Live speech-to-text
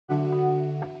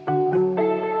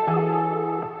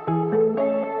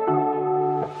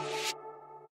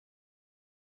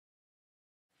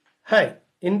Hi,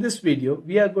 in this video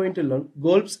we are going to learn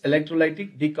Kolbe's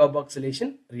electrolytic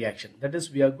decarboxylation reaction. That is,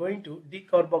 we are going to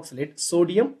decarboxylate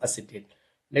sodium acetate.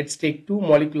 Let's take two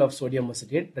molecules of sodium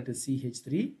acetate, that is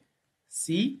CH3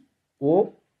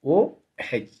 COOH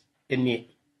Na,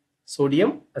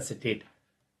 sodium acetate.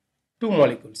 Two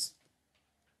molecules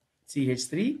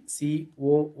CH3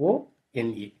 COOH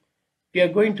Na. We are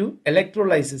going to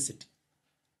electrolysis it.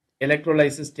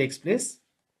 Electrolysis takes place.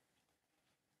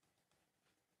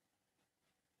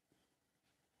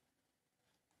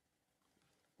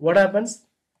 What happens?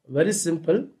 Very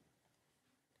simple.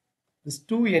 This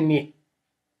 2Na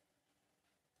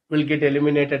will get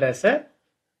eliminated as a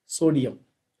sodium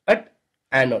at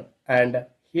anode, and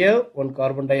here one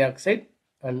carbon dioxide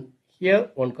and here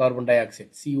one carbon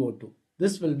dioxide, CO2.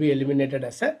 This will be eliminated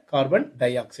as a carbon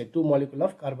dioxide, two molecules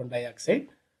of carbon dioxide.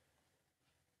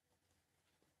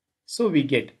 So we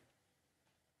get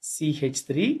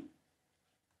CH3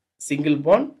 single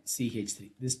bond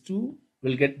CH3. This two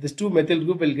methyl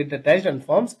group will get attached and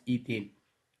forms ethane,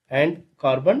 and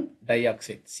carbon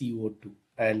dioxide CO2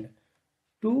 and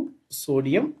two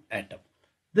sodium atom.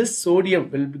 This sodium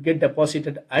will get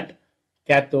deposited at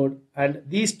cathode, and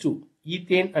these two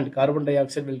ethane and carbon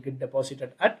dioxide will get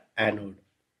deposited at anode.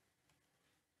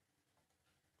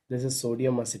 This is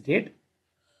sodium acetate.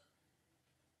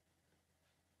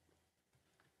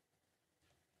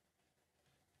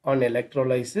 On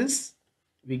electrolysis,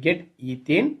 we get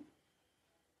ethane,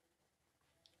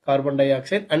 carbon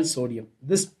dioxide and sodium.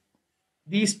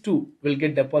 These two will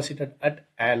get deposited at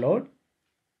anode,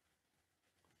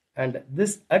 and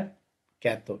this at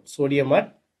cathode, sodium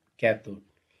at cathode.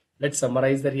 Let's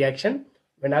summarize the reaction.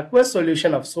 When aqueous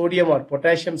solution of sodium or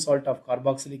potassium salt of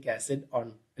carboxylic acid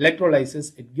on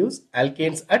electrolysis, it gives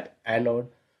alkanes at anode.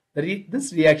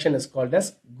 This reaction is called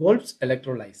as Kolbe's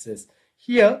electrolysis.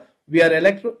 Here we are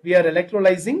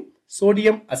electrolyzing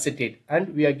sodium acetate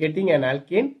and we are getting an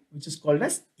alkane which is called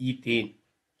as ethane.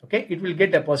 Okay, it will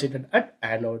get deposited at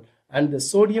anode and the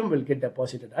sodium will get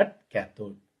deposited at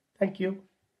cathode. Thank you.